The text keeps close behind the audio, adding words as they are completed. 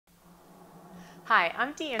Hi,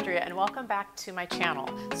 I'm Deanndria and welcome back to my channel.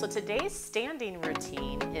 So today's standing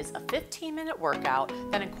routine is a 15-minute workout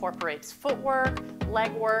that incorporates footwork,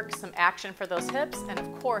 leg work, some action for those hips, and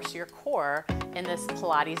of course your core in this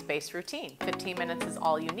Pilates-based routine. 15 minutes is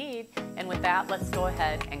all you need, and with that, let's go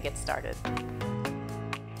ahead and get started.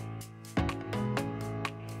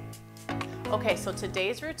 Okay, so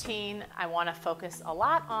today's routine, I want to focus a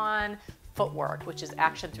lot on footwork, which is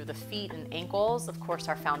action through the feet and ankles, of course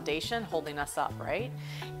our foundation holding us up, right?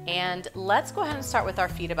 And let's go ahead and start with our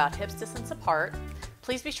feet about hips distance apart.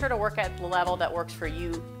 Please be sure to work at the level that works for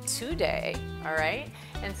you today, all right?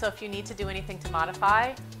 And so if you need to do anything to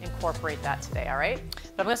modify, incorporate that today, all right?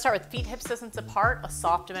 But I'm gonna start with feet hips distance apart, a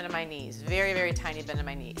soft bend in my knees, very, very tiny bend in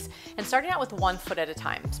my knees. And starting out with one foot at a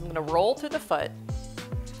time. So I'm gonna roll through the foot,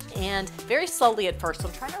 and very slowly at first. So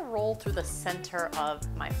I'm trying to roll through the center of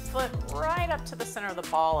my foot, right up to the center of the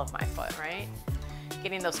ball of my foot, right?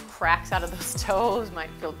 Getting those cracks out of those toes might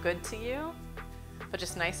feel good to you, but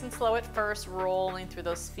just nice and slow at first, rolling through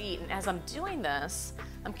those feet. And as I'm doing this,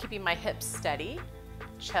 I'm keeping my hips steady,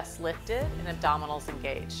 chest lifted, and abdominals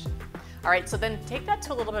engaged. All right, so then take that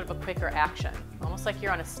to a little bit of a quicker action, almost like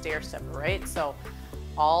you're on a stair step, right? So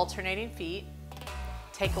alternating feet,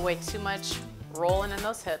 take away too much rolling in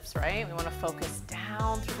those hips, right? We want to focus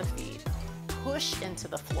down through the feet. Push into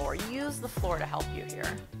the floor. Use the floor to help you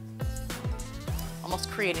here. Almost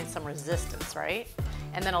creating some resistance, right?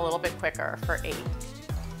 And then a little bit quicker for 8.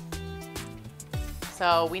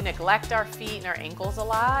 So we neglect our feet and our ankles a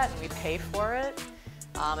lot, and we pay for it.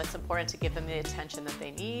 It's important to give them the attention that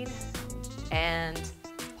they need. And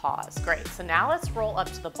pause. Great. So now let's roll up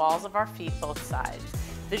to the balls of our feet, both sides.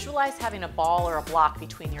 Visualize having a ball or a block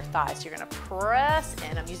between your thighs. So you're gonna press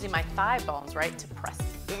in. I'm using my thigh bones, right, to press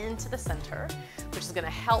into the center, which is gonna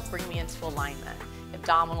help bring me into alignment.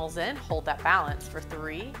 Abdominals in, hold that balance for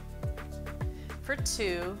 3, for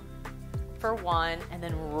 2, for 1, and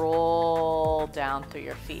then roll down through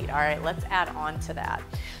your feet. All right, let's add on to that.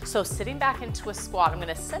 So sitting back into a squat, I'm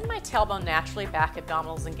gonna send my tailbone naturally back,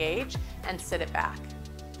 abdominals engaged, and sit it back.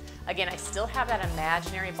 Again, I still have that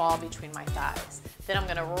imaginary ball between my thighs. Then I'm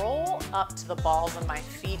gonna roll up to the balls of my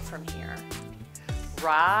feet from here.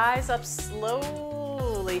 Rise up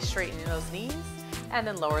slowly, straightening those knees, and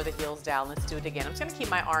then lower the heels down. Let's do it again. I'm just gonna keep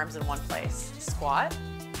my arms in one place. Squat,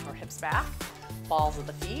 or hips back, balls of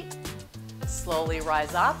the feet. Slowly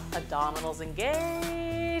rise up, abdominals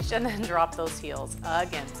engaged, and then drop those heels.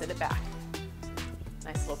 Again, sit it back.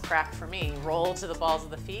 Nice little crack for me. Roll to the balls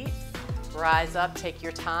of the feet. Rise up, take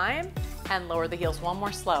your time, and lower the heels. One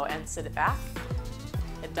more slow, and sit it back.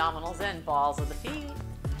 Abdominals in, balls of the feet.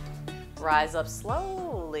 Rise up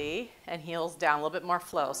slowly, and heels down, a little bit more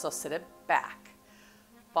flow. So sit it back.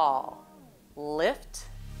 Ball, lift,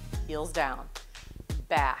 heels down,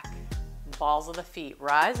 back. Balls of the feet,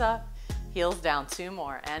 rise up, heels down, 2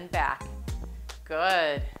 more, and back.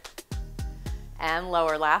 Good. And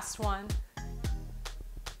lower, last one.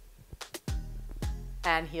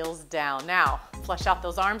 And heels down. Now, flesh out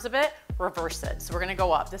those arms a bit, reverse it. So we're gonna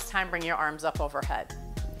go up. This time, bring your arms up overhead.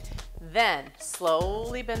 Then,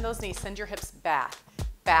 slowly bend those knees, send your hips back,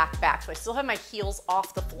 back, back. So I still have my heels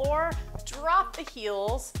off the floor. Drop the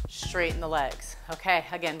heels, straighten the legs. Okay,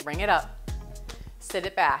 again, bring it up. Sit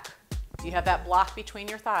it back. Do you have that block between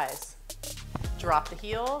your thighs? Drop the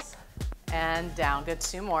heels, and down. Good,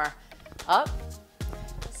 2 more. Up.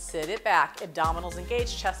 Sit it back, abdominals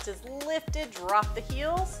engaged, chest is lifted, drop the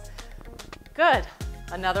heels. Good,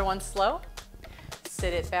 another one slow.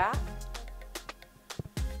 Sit it back,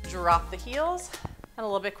 drop the heels, and a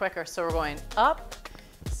little bit quicker. So we're going up,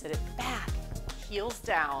 sit it back, heels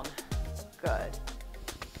down. Good.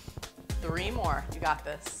 3 more, you got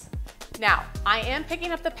this. Now, I am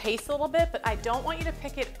picking up the pace a little bit, but I don't want you to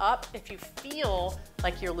pick it up if you feel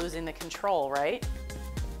like you're losing the control, right?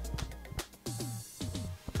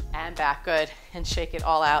 And back, good, and shake it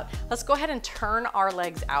all out. Let's go ahead and turn our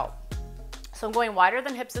legs out. So I'm going wider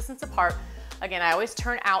than hips distance apart. Again, I always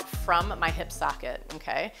turn out from my hip socket,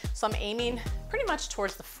 okay? So I'm aiming pretty much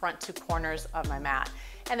towards the front 2 corners of my mat.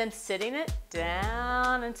 And then sitting it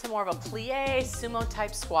down into more of a plie sumo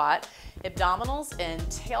type squat. Abdominals in,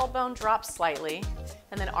 tailbone drop slightly,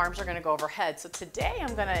 and then arms are gonna go overhead. So today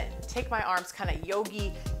I'm gonna take my arms kind of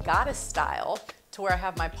yogi goddess style to where I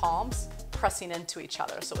have my palms pressing into each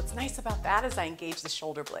other. So what's nice about that is I engage the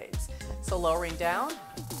shoulder blades. So lowering down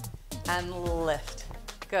and lift.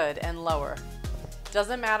 Good, and lower.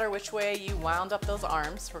 Doesn't matter which way you wound up those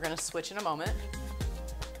arms. We're gonna switch in a moment.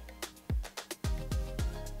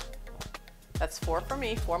 That's 4 for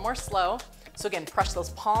me, 4 more slow. So again, press those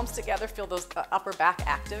palms together, feel those upper back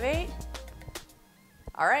activate.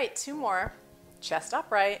 All right, 2 more. chest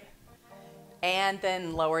upright, and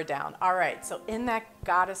then lower down. All right, so in that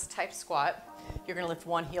goddess type squat, you're gonna lift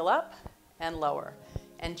one heel up and lower,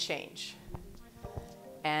 and change,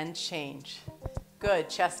 and change. Good,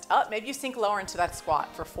 chest up. Maybe you sink lower into that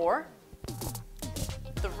squat for 4,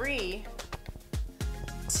 3,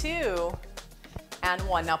 2, and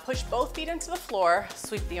 1. Now push both feet into the floor,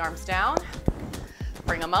 sweep the arms down,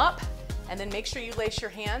 bring them up, and then make sure you lace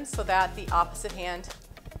your hands so that the opposite hand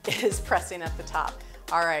is pressing at the top.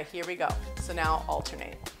 All right, here we go. So now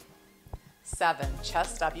alternate. 7,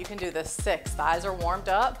 chest up. You can do this. 6, thighs are warmed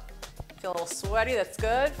up. Feel a little sweaty, that's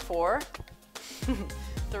good. 4,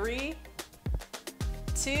 3,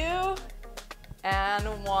 2,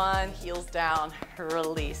 and 1. Heels down,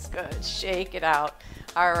 release. Good, shake it out.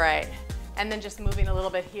 All right, and then just moving a little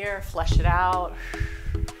bit here, flesh it out.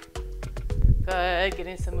 Good,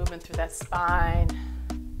 getting some movement through that spine.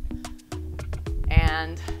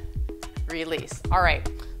 And release. All right,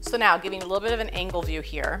 so now giving a little bit of an angle view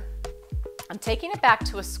here. I'm taking it back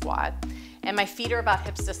to a squat, and my feet are about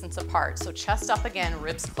hips distance apart. So chest up again,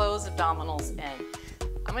 ribs closed, abdominals in.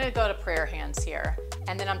 I'm gonna go to prayer hands here,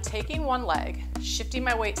 and then I'm taking one leg, shifting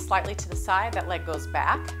my weight slightly to the side, that leg goes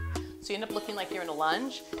back. So you end up looking like you're in a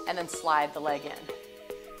lunge, and then slide the leg in,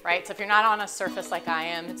 right? So if you're not on a surface like I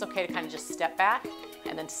am, it's okay to kind of just step back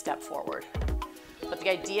and then step forward. But the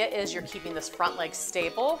idea is you're keeping this front leg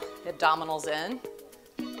stable, the abdominals in.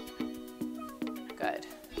 Good.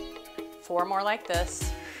 4 more like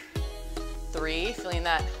this. 3, feeling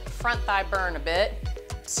that front thigh burn a bit.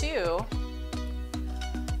 2,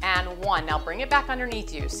 and 1. Now bring it back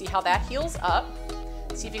underneath you. See how that heel's up.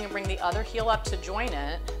 See if you can bring the other heel up to join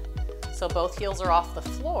it. So both heels are off the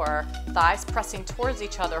floor, thighs pressing towards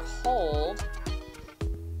each other, hold.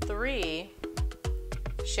 3,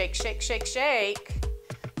 shake, shake, shake, shake.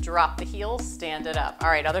 Drop the heels, stand it up. All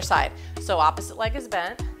right, other side. So opposite leg is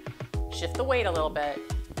bent, shift the weight a little bit,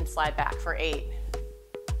 and slide back for 8,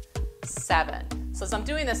 7. So as I'm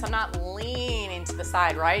doing this, I'm not leaning to the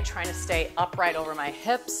side, right? Trying to stay upright over my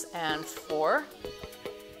hips, and 4.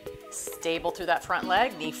 Stable through that front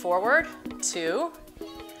leg, knee forward, 2,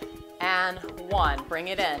 and 1. Bring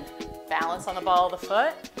it in. Balance on the ball of the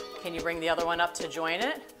foot. Can you bring the other one up to join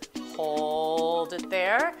it? Hold it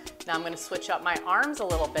there. Now I'm going to switch up my arms a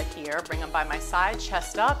little bit here. Bring them by my side,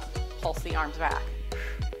 chest up, pulse the arms back.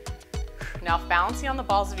 Now if balancing on the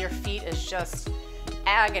balls of your feet is just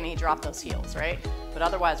agony, drop those heels, right? But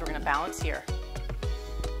otherwise we're going to balance here.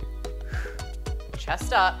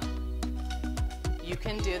 Chest up. You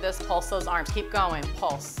can do this. Pulse those arms. Keep going.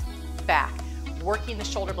 Pulse. Back. Working the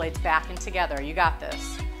shoulder blades back and together. You got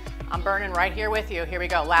this. I'm burning right here with you. Here we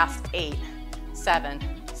go. Last 8, 7,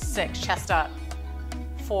 6. Chest up.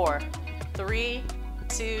 4, 3,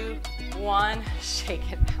 2, 1.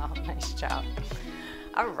 Shake it out. Nice job.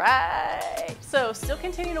 All right. So still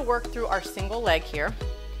continue to work through our single leg here.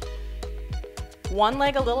 One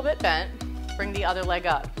leg a little bit bent. Bring the other leg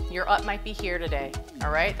up. Your up might be here today.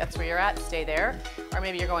 All right. That's where you're at. Stay there. Or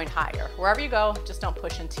maybe you're going higher. Wherever you go, just don't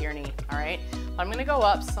push into your knee. All right. I'm going to go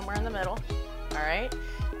up somewhere in the middle. All right.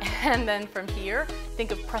 And then from here,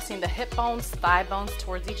 think of pressing the hip bones, thigh bones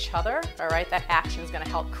towards each other. All right. That action is going to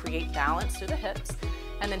help create balance through the hips,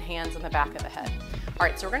 and then hands on the back of the head. All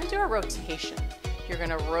right. So we're going to do a rotation. You're going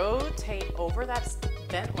to rotate over that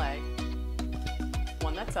bent leg,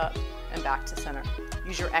 one that's up, and back to center.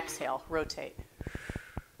 Use your exhale, rotate,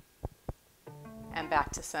 and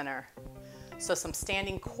back to center. So some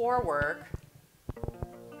standing core work.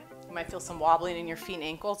 You might feel some wobbling in your feet and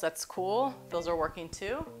ankles. That's cool. Those are working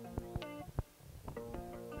too.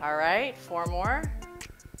 All right, 4 more.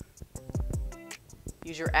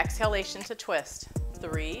 Use your exhalation to twist.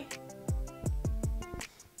 3,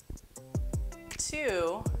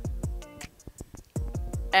 2,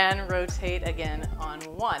 and rotate again on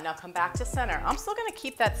 1. Now come back to center. I'm still gonna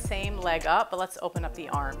keep that same leg up, but let's open up the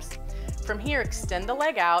arms. From here, extend the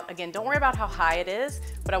leg out. Again, don't worry about how high it is,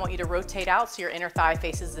 but I want you to rotate out so your inner thigh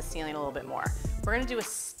faces the ceiling a little bit more. We're gonna do a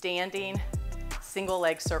standing single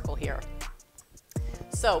leg circle here.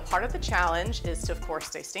 So part of the challenge is to, of course,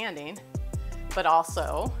 stay standing, but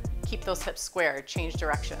also keep those hips squared, change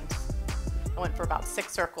directions. I went for about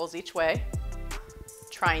 6 circles each way,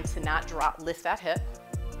 trying to not drop, lift that hip.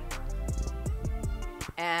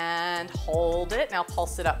 And hold it. Now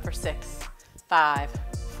pulse it up for 6, 5,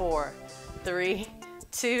 4, 3,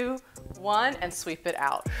 2, 1, and sweep it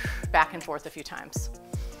out. Back and forth a few times.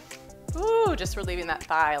 Ooh, just relieving that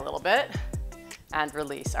thigh a little bit. And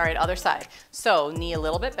release. All right, other side. So knee a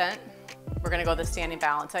little bit bent. We're gonna go the standing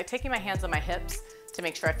balance. I'm taking my hands on my hips to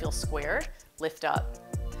make sure I feel squared. Lift up.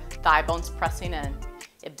 Thigh bones pressing in.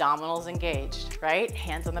 Abdominals engaged, right?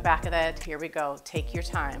 Hands on the back of the head. Here we go. Take your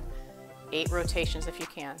time. 8 rotations if you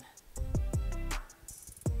can.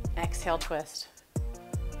 Exhale, twist.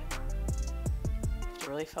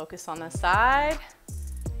 Really focus on the side.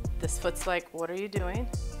 This foot's like, what are you doing?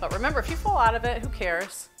 But remember, if you fall out of it, who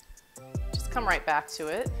cares? Just come right back to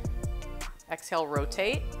it. Exhale,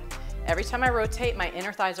 rotate. Every time I rotate, my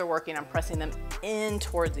inner thighs are working. I'm pressing them in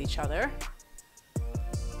towards each other.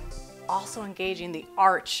 Also engaging the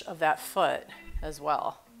arch of that foot as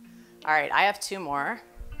well. All right, I have 2 more.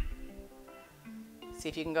 See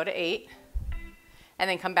if you can go to 8. And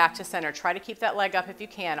then come back to center. Try to keep that leg up if you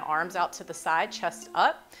can. Arms out to the side, chest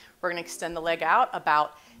up. We're gonna extend the leg out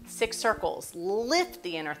about 6 circles. Lift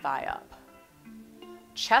the inner thigh up.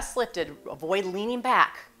 Chest lifted, avoid leaning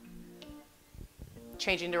back.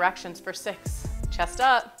 Changing directions for 6. Chest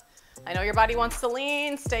up. I know your body wants to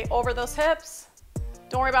lean, stay over those hips.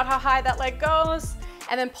 Don't worry about how high that leg goes.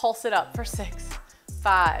 And then pulse it up for 6,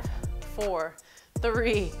 5, 4,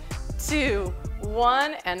 3, 2,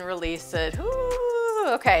 1, and release it. Ooh,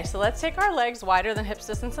 okay, so let's take our legs wider than hips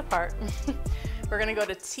distance apart. We're gonna go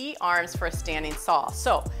to T arms for a standing saw.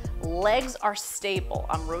 So legs are stable.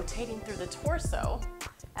 I'm rotating through the torso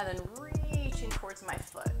and then reaching towards my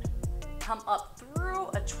foot. Come up through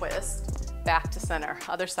a twist, back to center.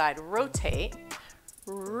 Other side, rotate,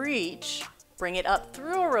 reach, bring it up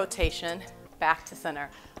through a rotation, back to center.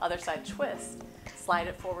 Other side, twist, slide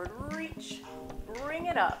it forward, reach, bring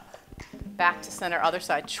it up, back to center. Other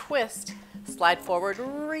side, twist, slide forward,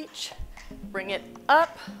 reach, bring it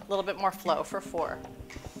up. A little bit more flow for 4.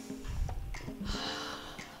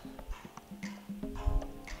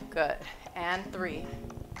 Good, and 3.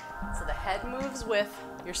 So the head moves with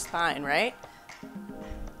your spine, right?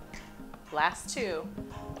 Last 2.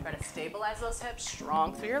 Try to stabilize those hips,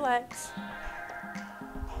 strong through your legs.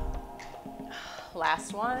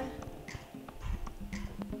 Last 1.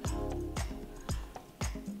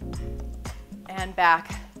 And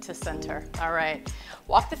back to center. All right.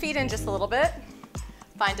 Walk the feet in just a little bit.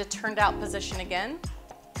 Find a turned out position again.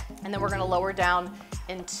 And then we're gonna lower down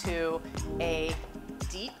into a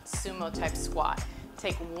deep sumo type squat.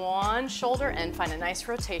 Take one shoulder and find a nice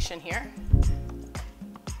rotation here.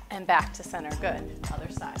 And back to center, good.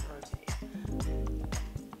 Other side, rotate.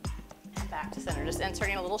 And back to center, just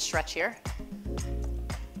inserting a little stretch here.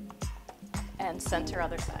 And center,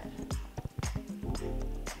 other side.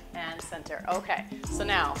 And center, okay. So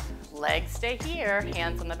now, legs stay here,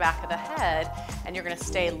 hands on the back of the head, and you're gonna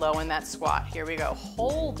stay low in that squat. Here we go,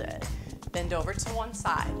 hold it. Bend over to one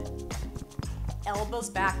side. Elbows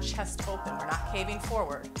back, chest open, we're not caving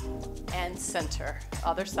forward. And center,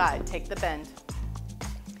 other side, take the bend.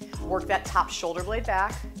 Work that top shoulder blade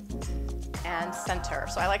back and center.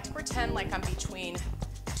 So I like to pretend like I'm between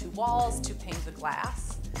 2 walls, 2 panes of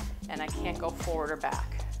glass, and I can't go forward or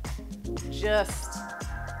back. Just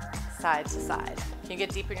side to side. Can you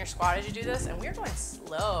get deep in your squat as you do this? And we're going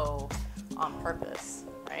slow on purpose,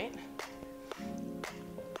 right?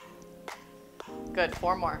 Good,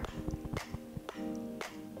 4 more.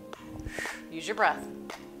 Use your breath.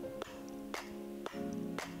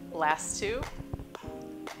 Last 2.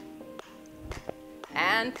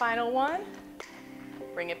 And final 1.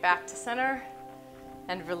 Bring it back to center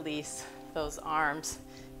and release those arms.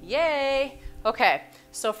 Yay! Okay,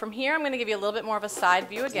 so from here I'm gonna give you a little bit more of a side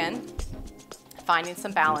view again, finding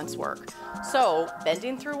some balance work. So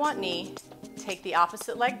bending through one knee, take the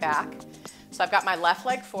opposite leg back. So I've got my left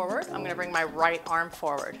leg forward, I'm gonna bring my right arm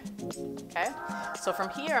forward, okay? So from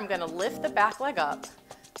here I'm gonna lift the back leg up,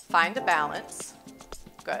 find a balance,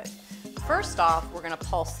 good. First off, we're gonna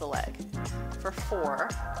pulse the leg. For 4,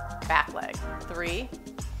 back leg. 3,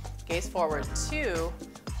 gaze forward. 2,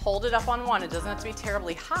 hold it up on 1. It doesn't have to be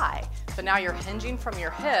terribly high, but now you're hinging from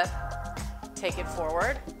your hip. Take it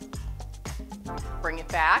forward, bring it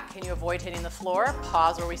back. Can you avoid hitting the floor?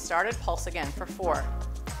 Pause where we started, pulse again for 4,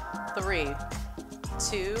 3,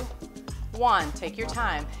 2, 1. Take your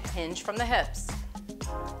time, hinge from the hips.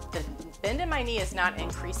 The bend in my knee is not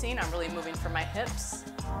increasing. I'm really moving from my hips.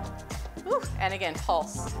 Woo. And again,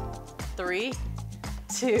 pulse. 3,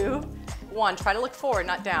 2, 1. Try to look forward,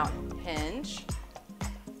 not down. Hinge.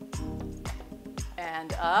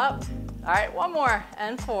 And up. All right, 1 more.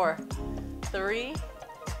 And 4, 3,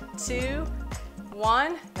 2,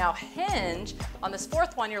 1. Now hinge. On this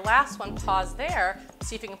 4th one, your last one, pause there.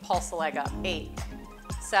 See if you can pulse the leg up. 8,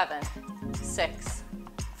 7, 6,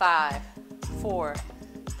 5, 4,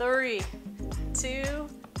 3, 2,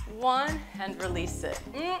 1, and release it.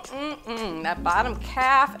 That bottom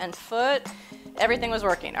calf and foot, everything was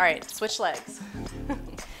working. All right, switch legs.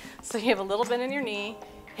 So you have a little bend in your knee,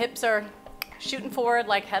 hips are shooting forward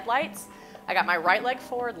like headlights. I got my right leg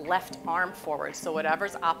forward, left arm forward, so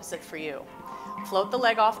whatever's opposite for you. Float the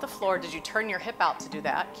leg off the floor. Did you turn your hip out to do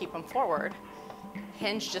that? Keep them forward.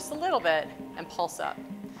 Hinge just a little bit and pulse up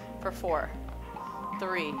for 4,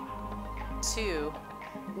 3, 2,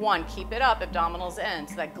 1. Keep it up, abdominals in.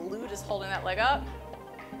 So that glute is holding that leg up.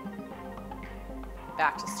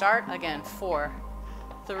 Back to start. Again, 4,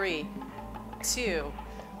 3, 2,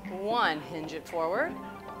 1. Hinge it forward.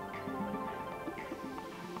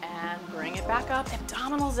 And bring it back up.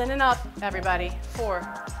 Abdominals in and up, everybody.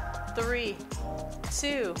 4, 3,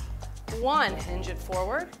 2, 1. Hinge it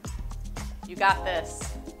forward. You got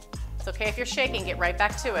this. It's okay if you're shaking, get right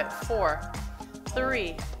back to it. 4,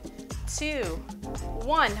 3, 2,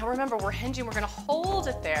 1. Now remember, we're hinging, we're gonna hold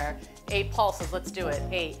it there. 8 pulses, let's do it.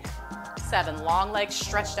 8, 7, long legs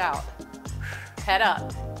stretched out. Head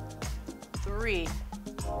up. 3,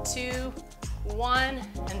 2, 1,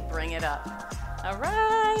 and bring it up. All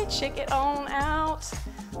right, shake it on out.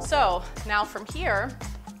 So now from here,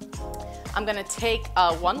 I'm gonna take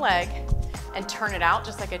one leg and turn it out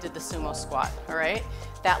just like I did the sumo squat, all right?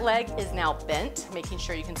 That leg is now bent, making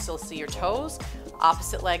sure you can still see your toes.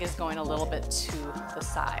 Opposite leg is going a little bit to the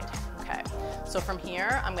side, okay? So from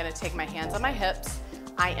here, I'm gonna take my hands on my hips.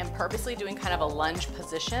 I am purposely doing kind of a lunge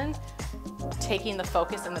position, taking the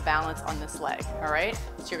focus and the balance on this leg, all right?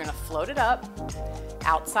 So you're gonna float it up.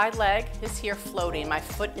 Outside leg is here floating. My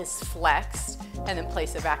foot is flexed, and then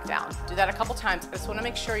place it back down. Do that a couple times. I just wanna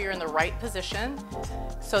make sure you're in the right position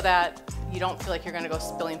so that you don't feel like you're gonna go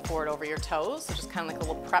spilling forward over your toes. So just kind of like a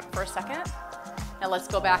little prep for a second. Now let's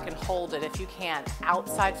go back and hold it if you can.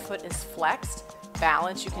 Outside foot is flexed.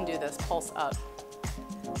 Balance, you can do this, pulse up.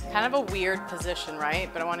 Kind of a weird position, right?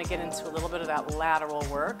 But I want to get into a little bit of that lateral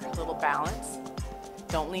work, a little balance.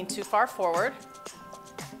 Don't lean too far forward.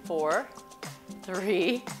 4,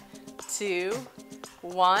 3, 2,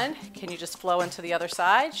 1. Can you just flow into the other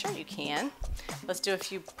side? Sure you can. Let's do a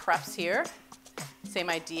few preps here. Same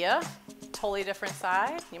idea, totally different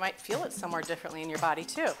side. You might feel it somewhere differently in your body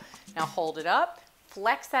too. Now hold it up,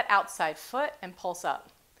 flex that outside foot and pulse up.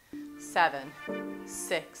 7,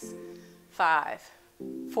 6, 5,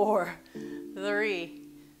 4, 3,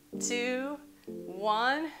 2,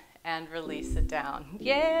 1, and release it down.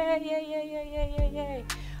 Yay, yay, yay, yay, yay, yay, yay.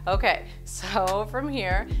 Okay, so from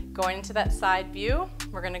here, going into that side view,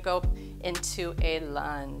 we're gonna go into a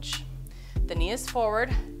lunge. The knee is forward,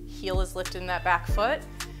 heel is lifted in that back foot,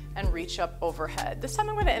 and reach up overhead. This time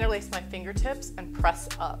I'm gonna interlace my fingertips and press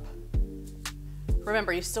up.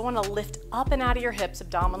 Remember, you still wanna lift up and out of your hips,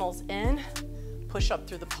 abdominals in, push up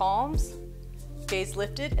through the palms, gaze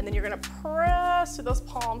lifted, and then you're gonna press through those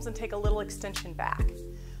palms and take a little extension back.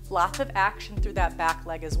 Lots of action through that back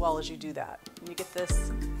leg as well as you do that. You get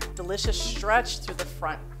this delicious stretch through the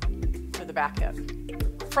front, through the back hip.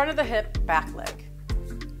 Front of the hip, back leg.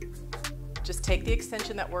 Just take the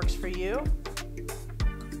extension that works for you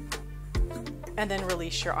and then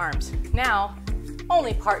release your arms. Now,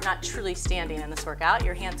 only part not truly standing in this workout,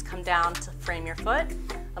 your hands come down to frame your foot.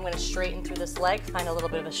 I'm gonna straighten through this leg, find a little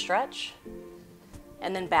bit of a stretch,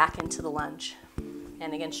 and then back into the lunge.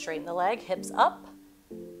 And again, straighten the leg, hips up,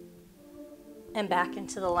 and back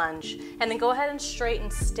into the lunge. And then go ahead and straighten,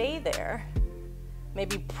 stay there.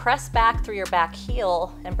 Maybe press back through your back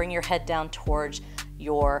heel and bring your head down towards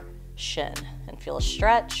your shin. And feel a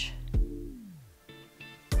stretch.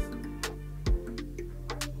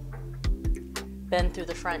 Bend through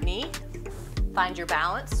the front knee. Find your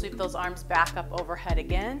balance, sweep those arms back up overhead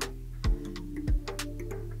again.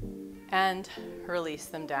 And release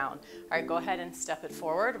them down. All right, go ahead and step it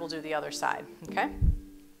forward. We'll do the other side, okay?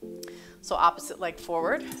 So opposite leg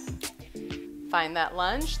forward. Find that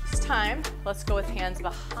lunge. This time, let's go with hands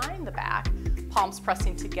behind the back, palms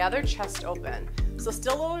pressing together, chest open. So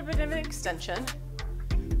still a little bit of an extension.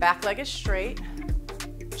 Back leg is straight.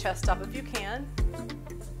 Chest up if you can.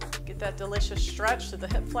 Get that delicious stretch to the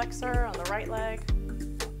hip flexor on the right leg.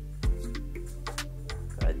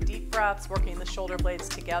 Good, deep breaths, working the shoulder blades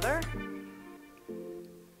together.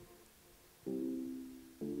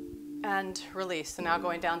 And release. So now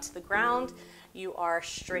going down to the ground, you are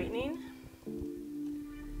straightening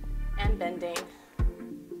and bending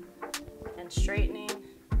and straightening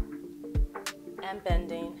and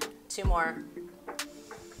bending. 2 more.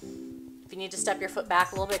 If you need to step your foot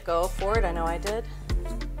back a little bit, go for it. I know I did.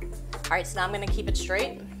 All right, so now I'm gonna keep it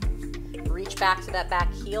straight. Reach back to that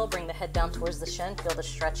back heel, bring the head down towards the shin, feel the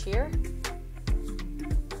stretch here.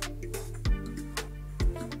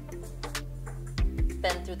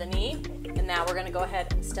 Bend through the knee, and now we're gonna go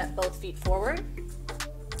ahead and step both feet forward.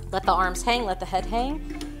 Let the arms hang, let the head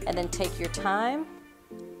hang, and then take your time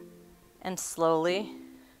and slowly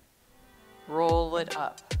roll it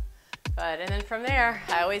up. Good, and then from there,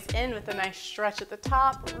 I always end with a nice stretch at the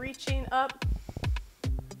top, reaching up,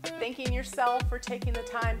 thanking yourself for taking the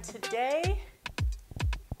time today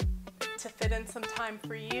to fit in some time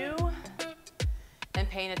for you and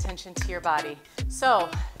paying attention to your body. So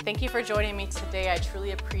thank you for joining me today. I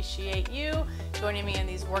truly appreciate you joining me in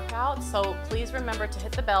these workouts. So please remember to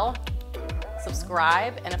hit the bell,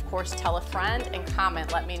 subscribe, and of course tell a friend and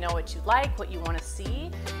comment. Let me know what you like, what you want to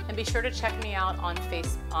see, and be sure to check me out on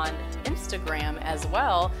Instagram as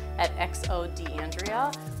well at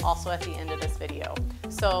Deanndria, also at the end of this video.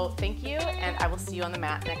 So thank you, and I will see you on the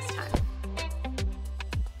mat next time.